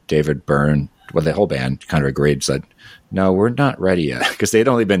 But David Byrne, the whole band kind of agreed, said, "No, we're not ready yet," because they'd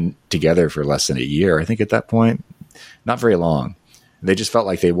only been together for less than a year, I think, at that point. Not very long. They just felt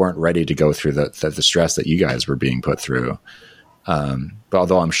like they weren't ready to go through the stress that you guys were being put through. But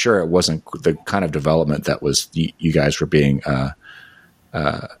although I'm sure it wasn't the kind of development that was you guys were being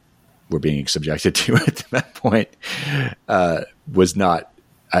subjected to at that point, was not.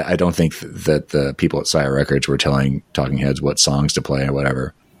 I don't think that the people at Sire Records were telling Talking Heads what songs to play or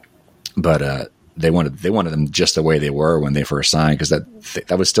whatever. But they wanted them just the way they were when they first signed, because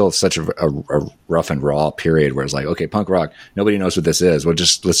that was still such a rough and raw period where it's like, okay, punk rock, nobody knows what this is.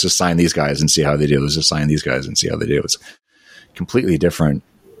 Let's just sign these guys and see how they do. Let's just sign these guys and see how they do. It's completely different,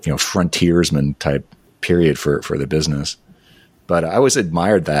 frontiersman type period for the business. But I always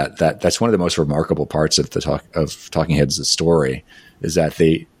admired that's one of the most remarkable parts of Talking Heads' story, is that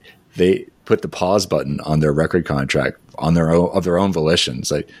they put the pause button on their record contract of their own volition.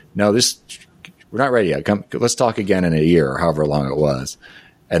 It's like, no, we're not ready yet. Let's talk again in a year or however long it was.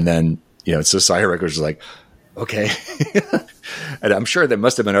 And then, so Sire Records was like, okay. And I'm sure there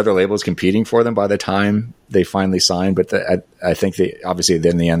must have been other labels competing for them by the time they finally signed. But I think obviously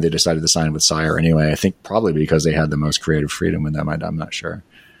then in the end, they decided to sign with Sire anyway. I think probably because they had the most creative freedom with them. I'm not sure.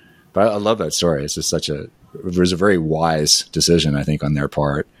 But I love that story. It's just it was a very wise decision, I think, on their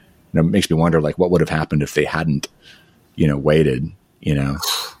part. And it makes me wonder, like, what would have happened if they hadn't, waited,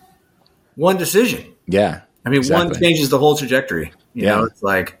 One decision. Yeah. I mean, exactly. One changes the whole trajectory. You know, it's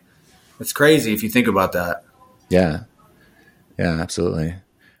like, it's crazy if you think about that. Yeah. Yeah, absolutely.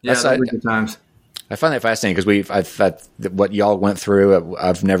 Yeah, those were good times. I find that fascinating because what y'all went through,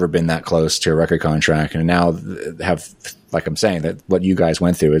 I've never been that close to a record contract. And now like I'm saying, that what you guys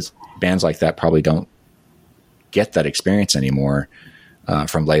went through is bands like that probably don't get that experience anymore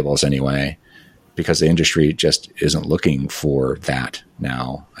from labels anyway, because the industry just isn't looking for that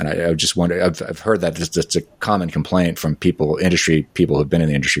now. And I just wonder, I've heard that it's a common complaint from people who've been in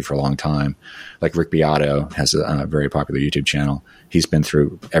the industry for a long time. Like Rick Beato has a very popular YouTube channel. He's been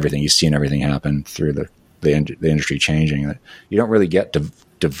through everything. He's seen everything happen through the industry changing. You don't really get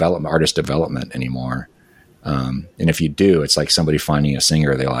artist development anymore. And if you do, it's like somebody finding a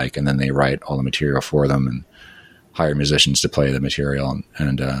singer they like, and then they write all the material for them and hire musicians to play the material.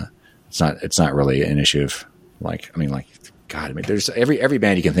 And it's not really an issue of there's every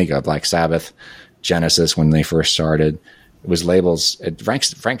band you can think of, like Sabbath, Genesis, when they first started, it was labels. Frank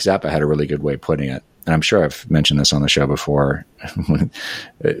Zappa had a really good way of putting it. And I'm sure I've mentioned this on the show before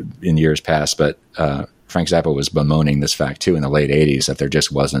in years past, but Frank Zappa was bemoaning this fact too in the late 80s, that there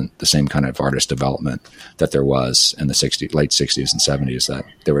just wasn't the same kind of artist development that there was in the late 60s and 70s, that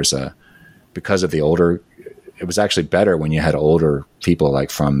there was because of the older, it was actually better when you had older people like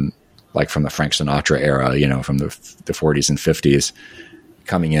from the Frank Sinatra era, from the 40s and 50s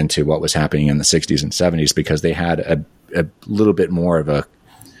coming into what was happening in the 60s and 70s, because they had a little bit more of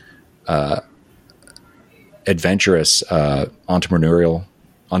a adventurous entrepreneurial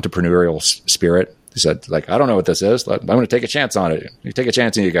spirit. He said, like, I don't know what this is. I'm going to take a chance on it. You take a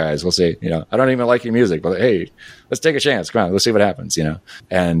chance on you guys. We'll see. I don't even like your music, but hey, let's take a chance. Come on, let's see what happens.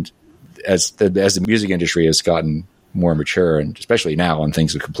 And as the music industry has gotten more mature, and especially now when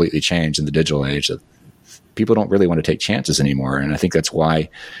things have completely changed in the digital age, that people don't really want to take chances anymore. And I think that's why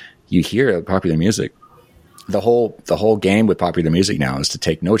you hear popular music. The whole game with popular music now is to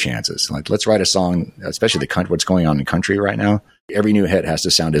take no chances. Like, let's write a song, especially what's going on in country right now. Every new hit has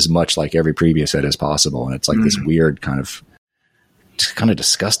to sound as much like every previous hit as possible. And it's like this weird kind of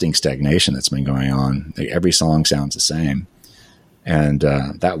disgusting stagnation that's been going on. Like, every song sounds the same. And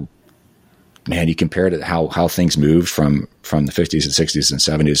man, you compare it to how things moved from the 50s and 60s and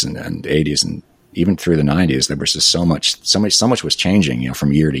 70s and 80s and even through the 90s. There was just so much was changing,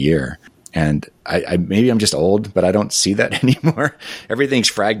 from year to year. And I maybe I'm just old, but I don't see that anymore. Everything's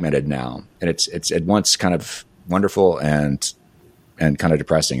fragmented now, and it's at once kind of wonderful and kind of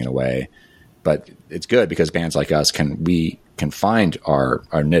depressing in a way. But it's good because bands like us can find our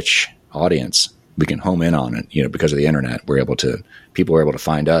niche audience. We can home in on it, because of the internet. People are able to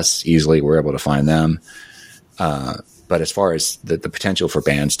find us easily. We're able to find them. But as far as the potential for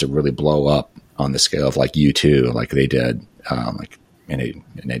bands to really blow up on the scale of like U2, like they did, like in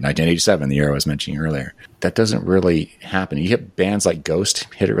 1987, the year I was mentioning earlier, that doesn't really happen. You get bands like Ghost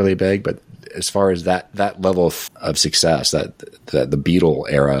hit it really big, but as far as that level of success, that the Beatle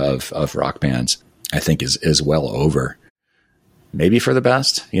era of rock bands, I think is well over. Maybe for the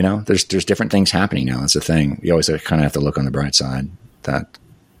best, there's different things happening now. That's the thing. You always kind of have to look on the bright side, that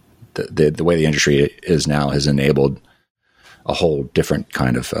the way the industry is now has enabled a whole different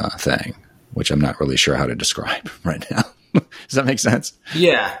kind of thing, which I'm not really sure how to describe right now. Does that make sense?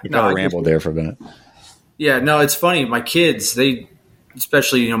 Yeah. You kind of rambled there for a minute. Yeah, no, it's funny. My kids,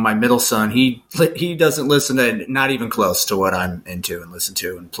 especially, my middle son, he doesn't listen to, not even close to what I'm into and listen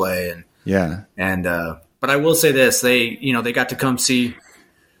to and play. But I will say this, they got to come see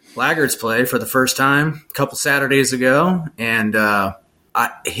Laggards play for the first time a couple Saturdays ago. And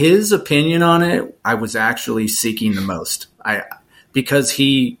his opinion on it, I was actually seeking the most. Because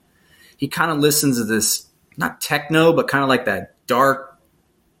he kind of listens to this, not techno, but kind of like that dark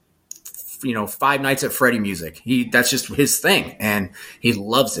Five Nights at Freddy music. That's just his thing, and he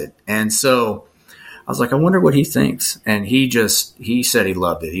loves it. And so I was like, I wonder what he thinks. And he said he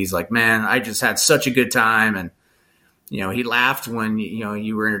loved it. He's like, man, I just had such a good time. And, he laughed when,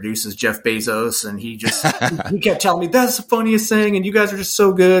 you were introduced as Jeff Bezos, and he kept telling me that's the funniest thing. And you guys are just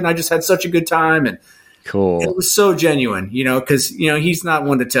so good. And I just had such a good time. And cool. It was so genuine, cause he's not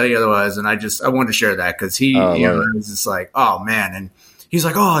one to tell you otherwise. And I wanted to share that cause he, was just like, oh man. And he's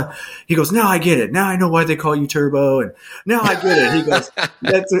like, he goes, now I get it. Now I know why they call you Turbo. And now I get it. He goes,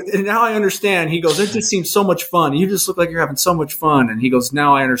 and now I understand. He goes, it just seems so much fun. You just look like you're having so much fun. And he goes,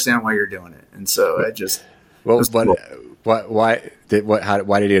 now I understand why you're doing it. And so why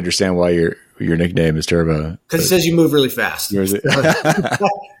did he understand why your nickname is Turbo? Because he says you move really fast.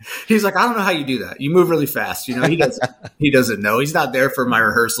 He's like, I don't know how you do that. You move really fast. He doesn't know. He's not there for my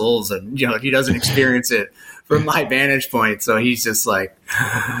rehearsals, and he doesn't experience it from my vantage point. So he's just like,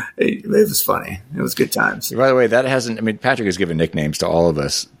 it was funny. It was good times. By the way, Patrick has given nicknames to all of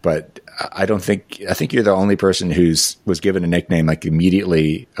us, but I think you're the only person was given a nickname like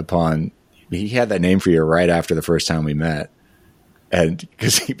immediately upon. He had that name for you right after the first time we met. And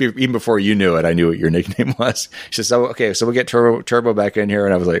because even before you knew it, I knew what your nickname was. She said, so we'll get Turbo back in here.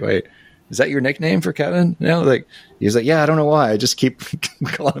 And I was like, wait, is that your nickname for Kevin? He's like, yeah, I don't know why. I just keep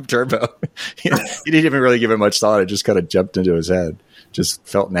calling him Turbo. He didn't even really give it much thought. It just kind of jumped into his head. Just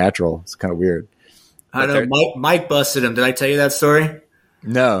felt natural. It's kind of weird. I know. Mike busted him. Did I tell you that story?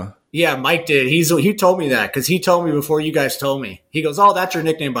 No. Yeah, Mike did. He told me that because he told me before you guys told me. He goes, oh, that's your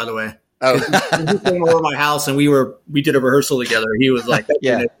nickname, by the way. Oh, he came over my house and we did a rehearsal together. He was like,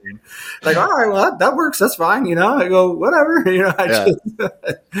 yeah, like, all right, well, that works. That's fine. I go, whatever.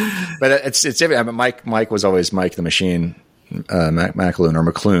 But it's different. Mike was always Mike the Machine, McAloon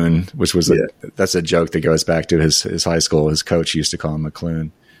or McClune, which was that's a joke that goes back to his high school. His coach used to call him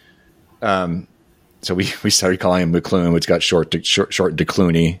McClune. So we started calling him McClune, which got short to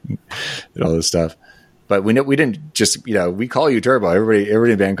Clooney and all this stuff. But we didn't just, we call you Turbo. Everybody in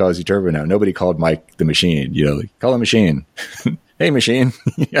the band calls you Turbo now. Nobody called Mike the Machine, call him Machine. Hey, Machine.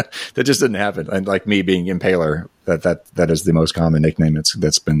 Yeah, that just didn't happen. And like me being Impaler, that is the most common nickname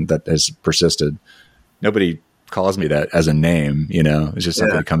that has persisted. Nobody calls me that as a name, it's just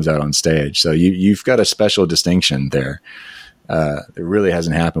something that comes out on stage. So you've got a special distinction there. It really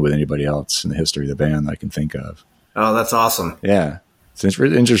hasn't happened with anybody else in the history of the band that I can think of. Oh, that's awesome. Yeah. It's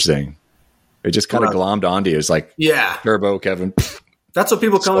really interesting. It just kind of glommed onto you. It's like, Turbo, Kevin. That's what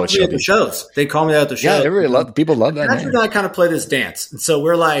people come up to me at the shows. They call me that at the shows. Yeah, people love that name. I kind of play this dance. And so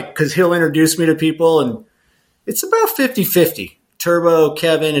we're like, because he'll introduce me to people, and it's about 50-50. Turbo,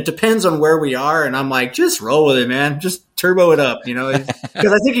 Kevin. It depends on where we are. And I'm like, just roll with it, man. Just turbo it up,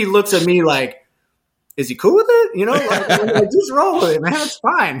 Because I think he looks at me like, is he cool with it? Like, just roll with it, man. It's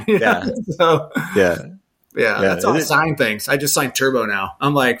fine. Yeah, that's all I sign things. I just signed Turbo now.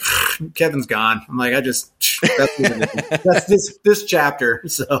 I'm like, Kevin's gone. I'm like, that's this chapter.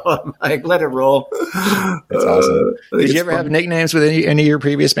 So I'm like, let it roll. That's awesome. Did you ever have nicknames with any of your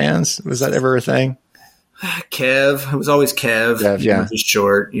previous bands? Was that ever a thing? Kev. It was always Kev. Just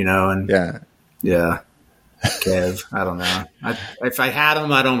short, and yeah. Kev. I don't know. If I had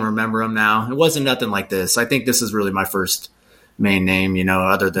them, I don't remember them now. It wasn't nothing like this. I think this is really my first main name,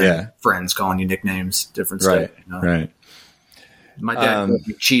 other than friends calling you nicknames, different stuff. Right. My dad called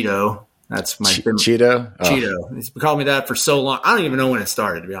me Cheeto. That's my Cheeto. Cheeto. He's called me that for so long. I don't even know when it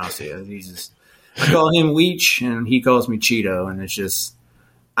started, to be honest with you. I call him Weech, and he calls me Cheeto, and it's just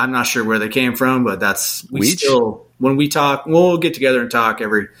I'm not sure where they came from, but still when we talk, we'll get together and talk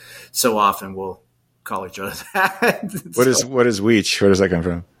every so often. We'll call each other that. What is Weech? Where does that come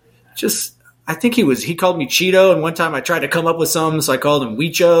from? I think he called me Cheeto, and one time I tried to come up with something, so I called him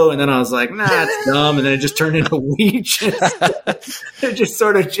Weecho, and then I was like, nah, that's dumb, and then it just turned into Weech. It just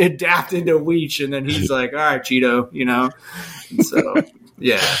sort of adapted into Weech, and then he's like, all right, Cheeto, And so,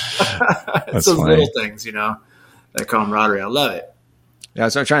 yeah. It's those funny little things, that camaraderie. I love it. Yeah,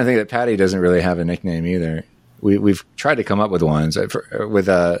 so I'm trying to think that Patty doesn't really have a nickname either. We've tried to come up with ones. With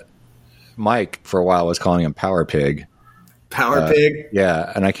Mike, for a while, was calling him Power Pig. Power Pig?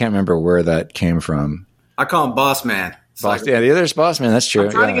 Yeah, and I can't remember where that came from. I call him Boss Man. The other's Boss Man. That's true.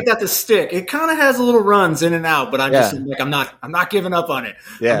 I'm trying to get that to stick. It kind of has a little runs in and out, but I'm just like, I'm not giving up on it.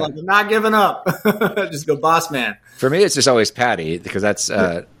 Yeah. I'm not giving up. Just go Boss Man. For me, it's just always Patty, because that's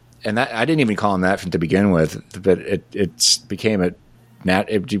and that I didn't even call him that to begin with, but it became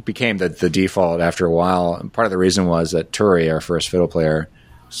the default after a while. And part of the reason was that Turi, our first fiddle player,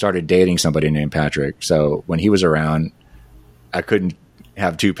 started dating somebody named Patrick. So when he was around, I couldn't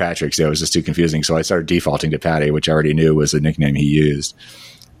have two Patricks. It was just too confusing. So I started defaulting to Patty, which I already knew was the nickname he used.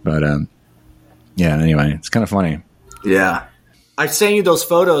 But Yeah. Anyway, it's kind of funny. Yeah. I sent you those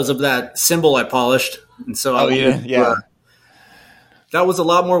photos of that cymbal I polished. And so yeah. That was a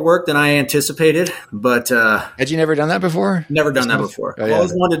lot more work than I anticipated, but had you never done that before? Never done that before. I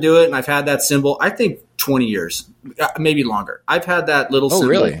always wanted to do it, and I've had that cymbal, I think 20 years, maybe longer. I've had that little cymbal. Oh,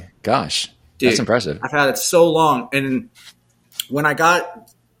 really? Gosh. Dude, that's impressive. I've had it so long. And when I've got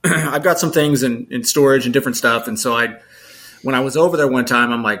some things in storage and different stuff, and so when I was over there one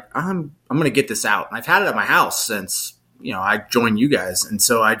time, I'm like, I'm going to get this out. And I've had it at my house since I joined you guys. And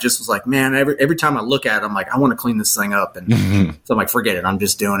so I just was like, man, every time I look at it, I'm like, I want to clean this thing up. And so I'm like, forget it. I'm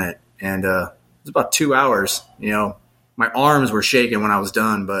just doing it. And it was about 2 hours. My arms were shaking when I was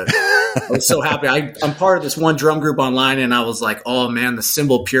done, but I was so happy. I'm part of this one drum group online, and I was like, oh, man, the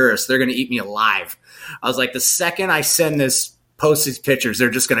cymbal purists, they're going to eat me alive. I was like, the second I post these pictures,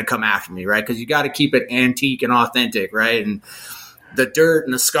 they're just going to come after me, right? Because you got to keep it antique and authentic, right? And the dirt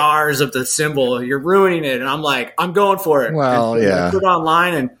and the scars of the cymbal, you're ruining it. And I'm like, I'm going for it. Well, I put it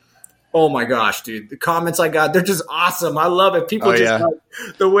online, and oh my gosh, dude, the comments I got, they're just awesome. I love it. People like,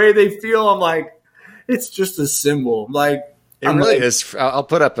 the way they feel. I'm like, it's just a cymbal. Like, it really is. I'll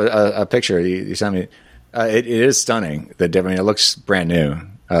put up a picture you sent me. It is stunning. It looks brand new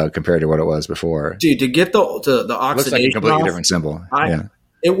compared to what it was before. Dude, to get the oxidation, it looks like a completely different cymbal.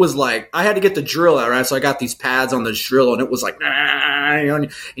 It was like, I had to get the drill out, right? So I got these pads on the drill, and it was like,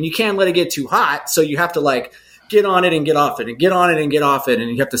 and you can't let it get too hot. So you have to like get on it and get off it, and get on it and get off it.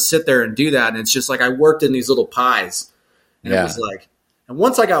 And you have to sit there and do that. And it's just like, I worked in these little pies. And it was like, and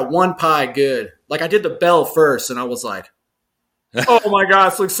once I got one pie good, like I did the bell first, and I was like, oh my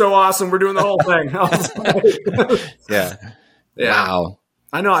gosh, looks so awesome. We're doing the whole thing. I was like, yeah. Wow.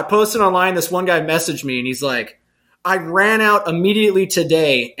 I know. I posted online. This one guy messaged me, and he's like, I ran out immediately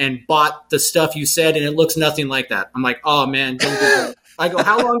today and bought the stuff you said, and it looks nothing like that. I'm like, oh man, don't do that. I go,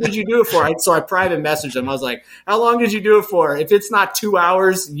 how long did you do it for? So I private messaged him. I was like, how long did you do it for? If it's not 2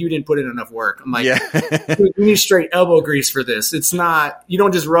 hours, you didn't put in enough work. I'm like, dude, you need straight elbow grease for this. It's not, you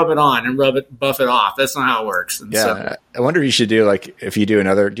don't just rub it on and buff it off. That's not how it works. And so, I wonder if you should do, like, if you do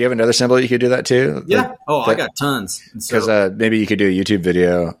do you have another symbol you could do that too? Yeah. I got tons. Because maybe you could do a YouTube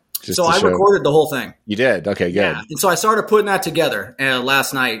video. So I recorded the whole thing. You did? Okay, good. Yeah. And so I started putting that together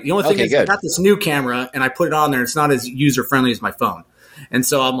last night. The only thing is I got this new camera, and I put it on there. It's not as user-friendly as my phone. And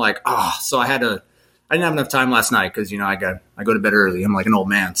so I'm like, so I didn't have enough time last night because, I go to bed early. I'm like an old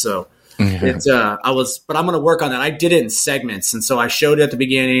man. So but I'm going to work on that. I did it in segments. And so I showed it at the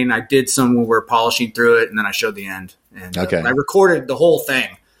beginning. I did some when we're polishing through it, and then I showed the end. And I recorded the whole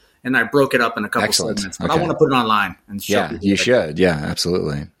thing, and I broke it up in a couple segments. But I want to put it online and show people. You should. Yeah,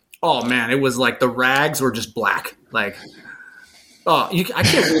 absolutely. Oh man, it was like the rags were just black. Like, I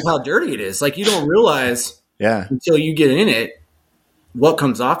can't believe how dirty it is. Like, you don't realize until you get in it what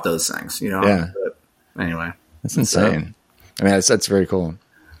comes off those things. Yeah. But anyway, that's insane. I mean, that's very cool.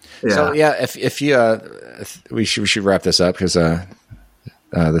 Yeah. So if we should wrap this up because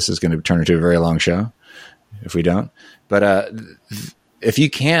this is going to turn into a very long show if we don't. But if you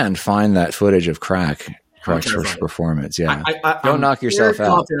can find that footage of Crack's first performance, don't knock yourself out.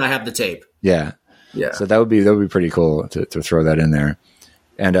 Confident I have the tape. Yeah. So that would be pretty cool to throw that in there.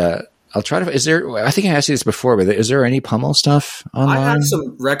 And I'll try to. Is there? I think I asked you this before, but is there any Pummel stuff online? I have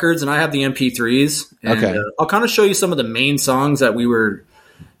some records, and I have the MP3s. And, I'll kind of show you some of the main songs that we were,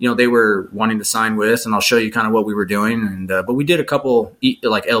 they were wanting to sign with, and I'll show you kind of what we were doing. And but we did a couple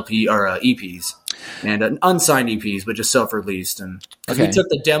LP or EPs. And unsigned EPs, but just self-released. And we took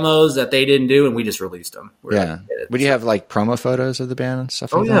the demos that they didn't do, and we just released them. Would you have like promo photos of the band and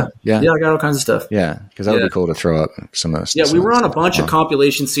stuff like that? Yeah, I got all kinds of stuff. Yeah, because that would be cool to throw up some of those. Yeah, we were on a bunch of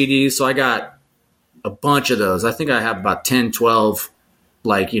compilation CDs, so I got a bunch of those. I think I have about 10, 12,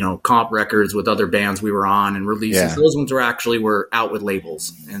 comp records with other bands we were on and releases. Yeah. Those ones were out with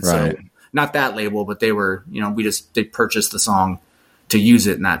labels. And so not that label, but they were, they purchased the song to use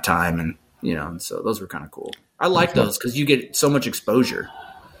it in that time. And, and so those were kind of cool. I like those because you get so much exposure.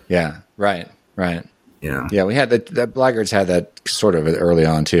 Yeah, right. Yeah, we had the Blackguards had that sort of early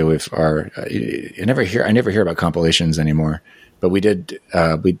on too. With I never hear about compilations anymore, but we did.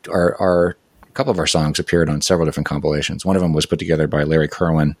 A couple of our songs appeared on several different compilations. One of them was put together by Larry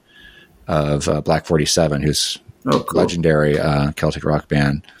Kerwin of Black 47, who's a legendary Celtic rock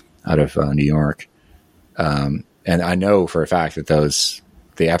band out of New York. And I know for a fact that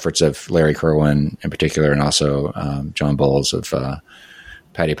the efforts of Larry Kerwin in particular, and also John Bowles of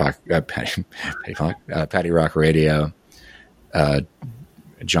Patty Rock Radio,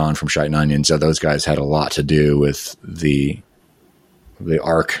 John from Shite and Onions, so those guys had a lot to do with the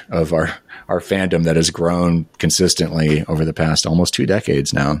arc of our fandom that has grown consistently over the past almost 2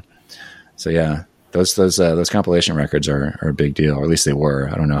 decades now. So yeah, those compilation records are a big deal, or at least they were.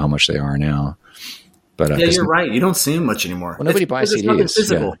 I don't know how much they are now. But yeah, you're right. You don't see them much anymore. Well, nobody buys CDs. It's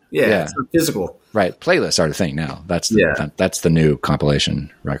physical. Yeah. It's physical. Right. Playlists are the thing now. That's the new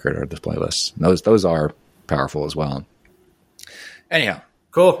compilation record, or the playlists. Those are powerful as well. Anyhow,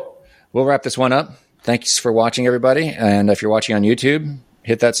 cool. We'll wrap this one up. Thanks for watching, everybody. And if you're watching on YouTube,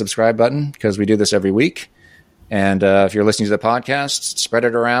 hit that subscribe button because we do this every week. And if you're listening to the podcast, spread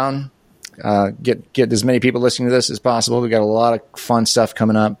it around. Get as many people listening to this as possible. We got a lot of fun stuff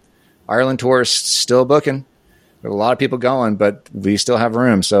coming up. Ireland tour is still booking. There are a lot of people going, but we still have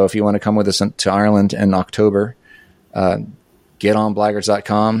room. So if you want to come with us to Ireland in October, get on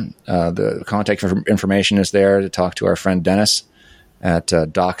blaggards.com. The contact information is there to talk to our friend Dennis at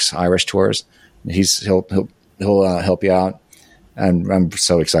Doc's Irish Tours. He'll help you out. And I'm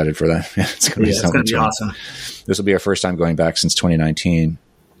so excited for that. It's going to be awesome. This will be our first time going back since 2019.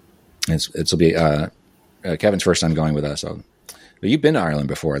 It'll be Kevin's first time going with us. So. But you've been to Ireland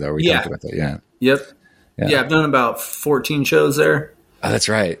before, though. We talked about that. Yeah. Yep. Yeah, I've done about 14 shows there. Oh, that's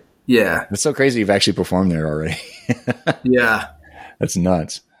right. Yeah. It's so crazy you've actually performed there already. Yeah. That's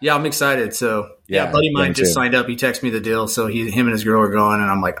nuts. Yeah, I'm excited. So, a buddy of mine just signed up. He texted me the deal. So him and his girl are going, and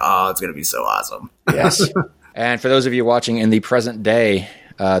I'm like, oh, it's going to be so awesome. Yes. And for those of you watching in the present day,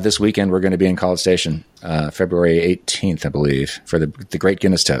 this weekend we're going to be in College Station, February 18th, I believe, for the Great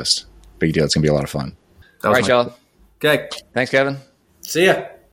Guinness Toast. Big deal. It's going to be a lot of fun. All right, y'all. Okay. Thanks, Kevin. See ya.